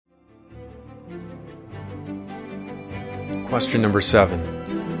Question number 7.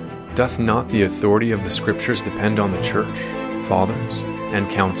 Doth not the authority of the Scriptures depend on the church, fathers, and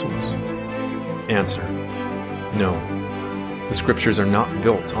councils? Answer. No. The Scriptures are not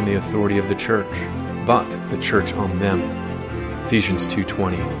built on the authority of the church, but the church on them. Ephesians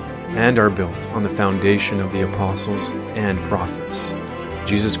 2:20. And are built on the foundation of the apostles and prophets,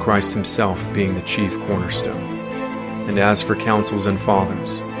 Jesus Christ himself being the chief cornerstone. And as for councils and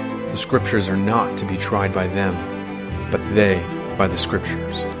fathers, the Scriptures are not to be tried by them, but they by the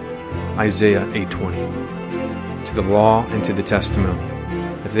Scriptures. Isaiah 8:20. To the law and to the testimony,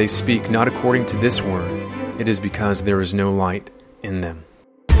 if they speak not according to this word, it is because there is no light in them.